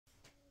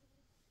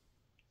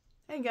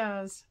Hey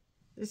guys,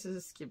 this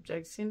is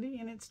Skipjack Cindy,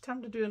 and it's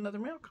time to do another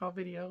mail call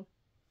video.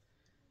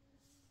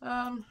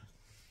 I'm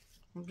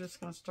just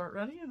going to start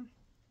right in.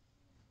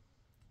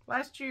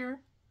 Last year,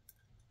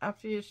 I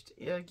fished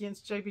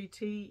against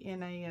JBT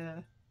in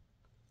a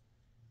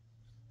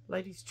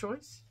Ladies'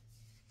 Choice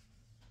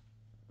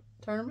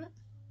tournament,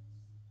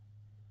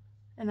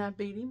 and I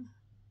beat him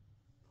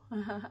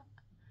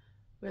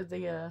with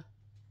the,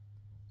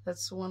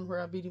 that's the one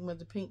where I beat him with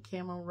the pink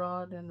camo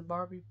rod and the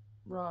Barbie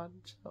rod,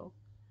 so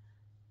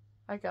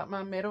I got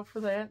my medal for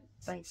that.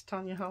 Thanks,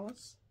 Tanya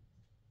Hollis.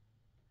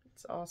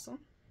 It's awesome.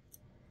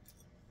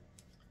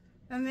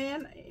 And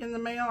then in the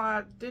mail,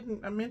 I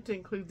meant to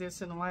include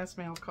this in the last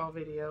mail call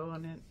video,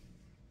 and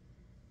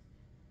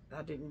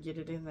I didn't get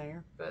it in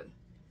there, but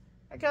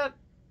I got a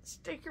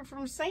sticker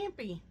from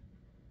Sampy.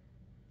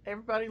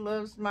 Everybody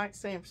loves Mike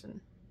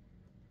Sampson.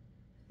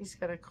 He's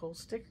got a cool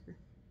sticker.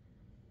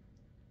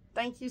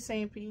 Thank you,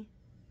 Sampy.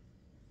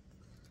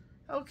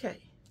 Okay.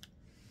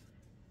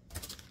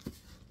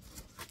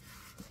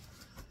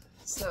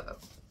 So,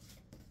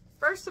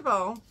 first of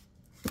all,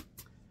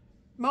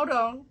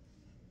 Modog,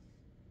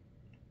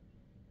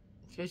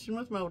 Fishing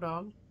with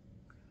Modog.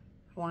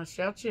 I want to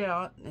shout you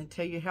out and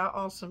tell you how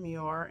awesome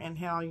you are and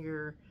how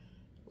you're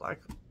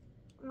like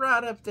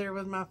right up there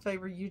with my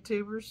favorite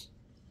YouTubers.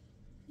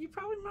 You're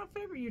probably my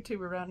favorite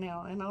YouTuber right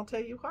now, and I'll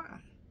tell you why.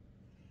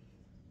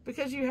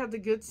 Because you have the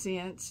good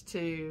sense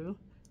to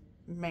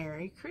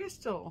marry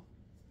Crystal.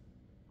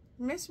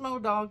 Miss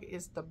Modog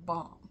is the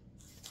bomb.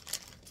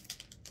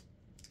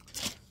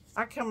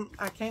 I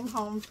came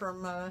home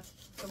from the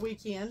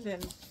weekend,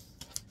 and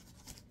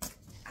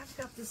I've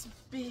got this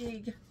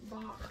big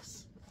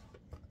box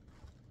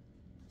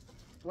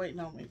waiting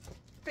on me.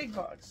 Big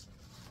box.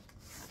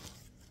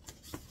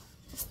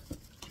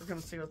 We're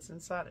gonna see what's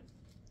inside it.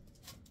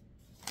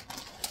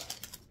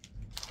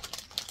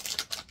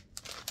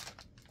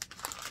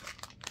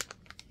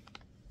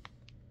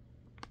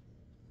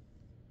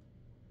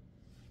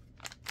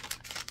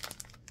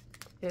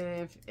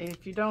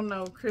 If you don't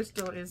know,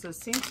 Crystal is a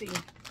Scentsy.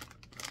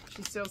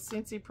 She sells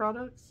Scentsy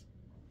products.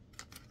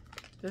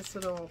 This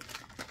little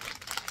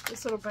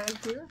bag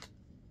here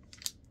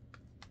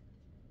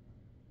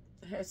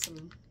has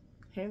some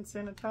hand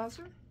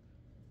sanitizer,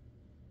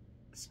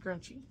 a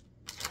scrunchie,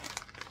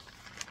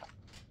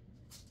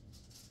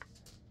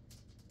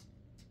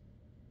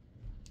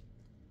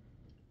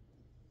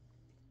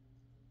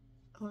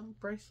 a little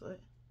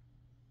bracelet.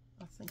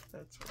 I think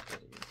that's what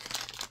that is.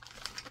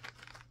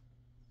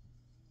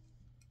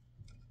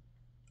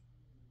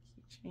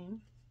 Keychain.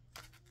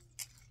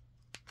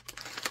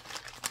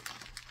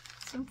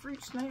 Some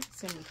fruit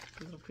snacks and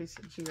a little piece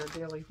of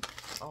Ghirardelli.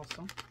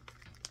 Awesome.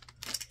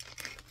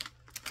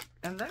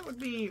 And that would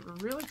be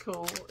really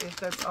cool if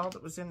that's all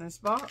that was in this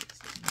box.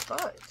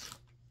 But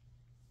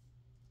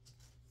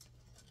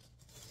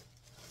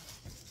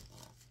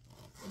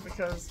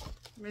because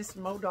Miss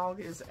Modog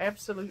is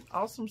absolute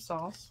awesome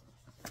sauce.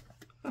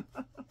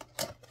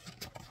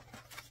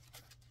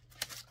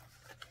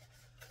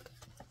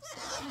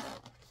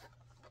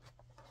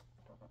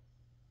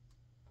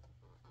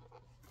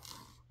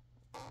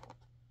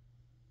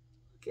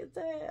 Look at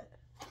that.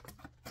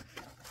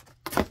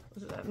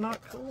 Is that not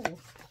cool?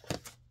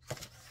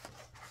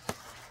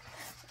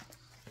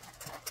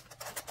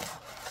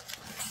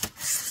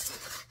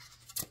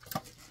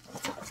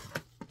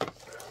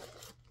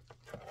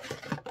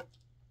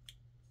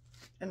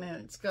 And then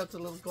it's got the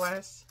little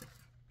glass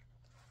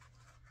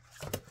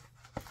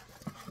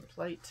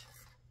plate,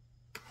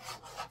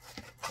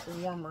 the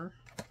warmer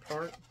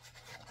part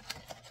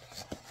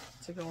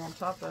to go on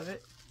top of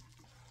it.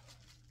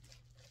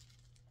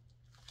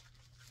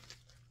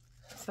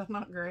 Is that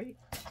not great?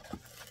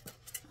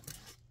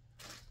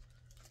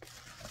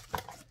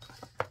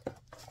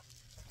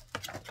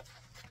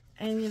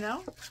 And you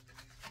know,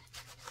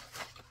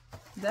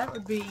 that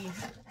would be,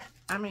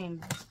 I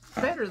mean,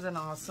 better than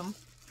awesome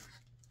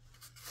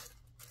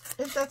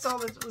if that's all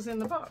that was in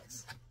the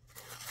box.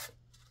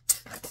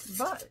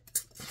 But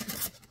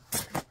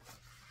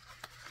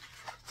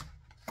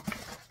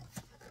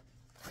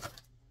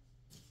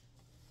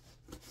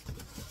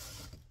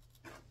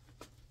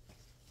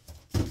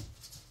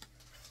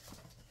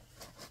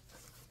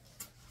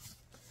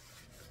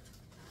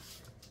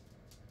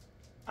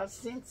a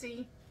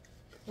Scentsy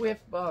whiff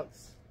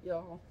box,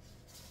 y'all.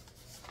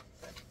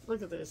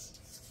 Look at this.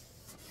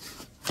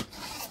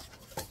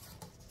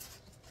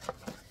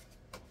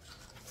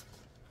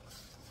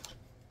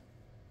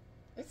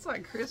 It's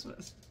like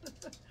Christmas.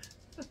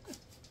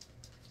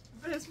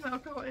 Best mail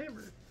call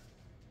ever.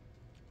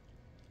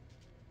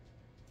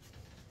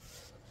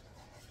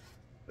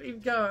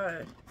 We've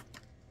got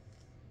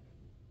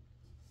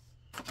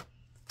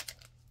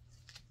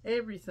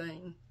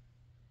everything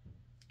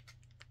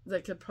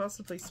that could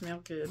possibly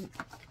smell good.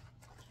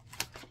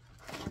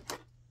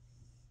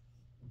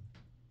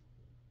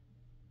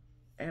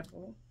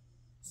 Apple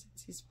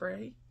Scentsy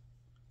spray.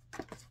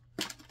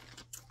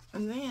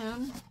 And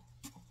then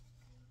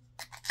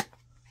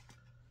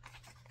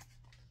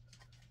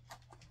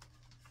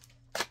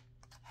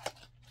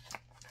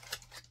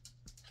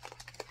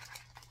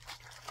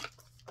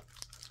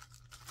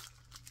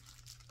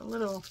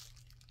little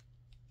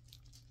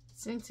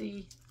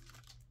Scentsy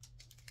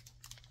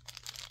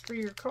for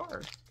your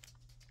car.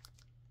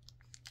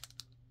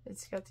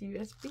 It's got the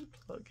USB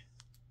plug.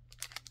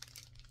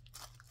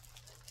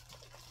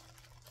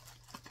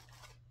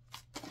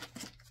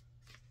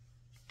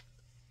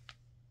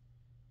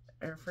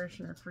 Air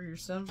freshener for your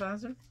sun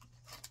visor.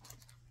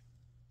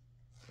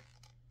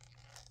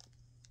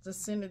 The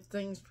scented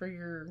things for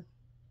your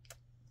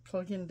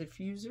plug-in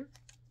diffuser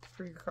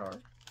for your car.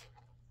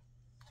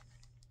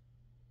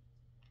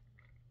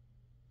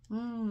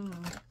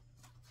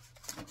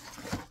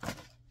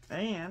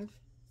 And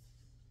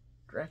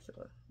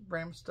Dracula,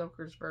 Bram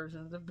Stoker's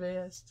version, the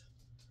best.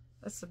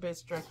 That's the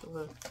best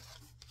Dracula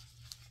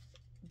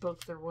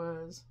book there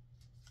was.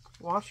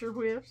 Washer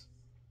whiffs.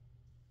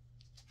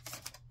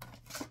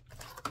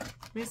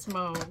 Miss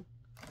Mo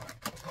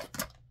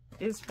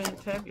is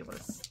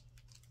fantabulous.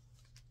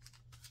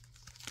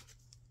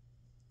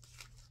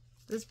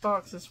 This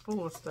box is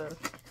full of stuff.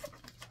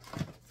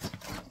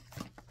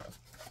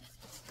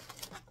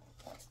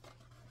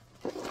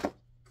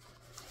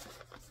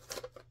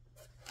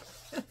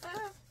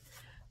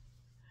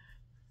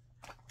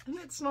 And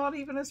it's not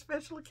even a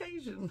special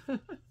occasion.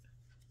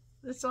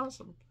 It's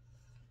awesome.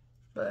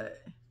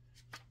 But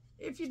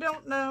if you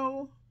don't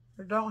know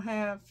or don't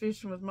have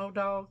Fishing with Mo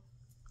Dog,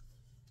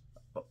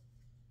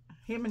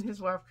 him and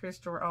his wife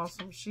Crystal are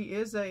awesome. She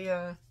is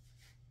a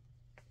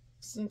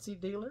Scentsy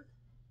dealer,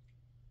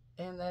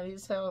 and that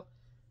is how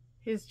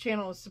his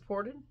channel is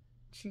supported.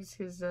 She's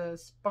his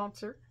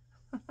sponsor.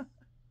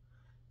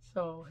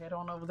 So head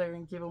on over there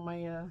and give him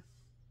a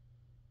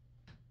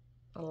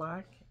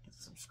like and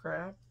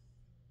subscribe.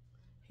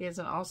 He has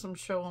an awesome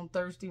show on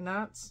Thursday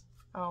nights.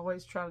 I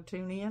always try to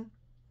tune in.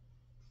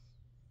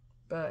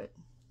 But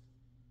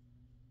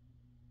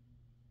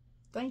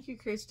thank you,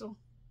 Crystal.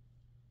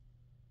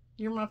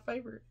 You're my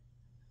favorite.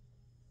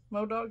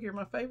 Mo Dog, you're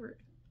my favorite.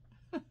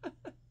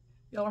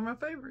 Y'all are my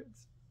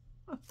favorites.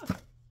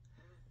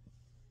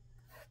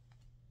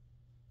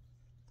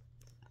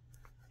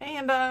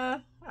 And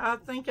I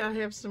think I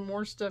have some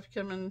more stuff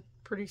coming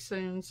pretty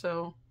soon,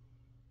 so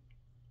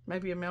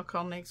maybe a mail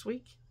call next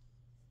week.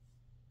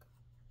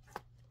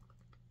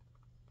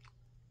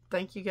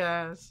 Thank you,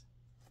 guys.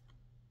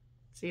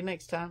 See you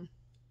next time.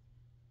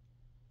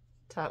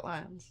 Tight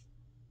lines.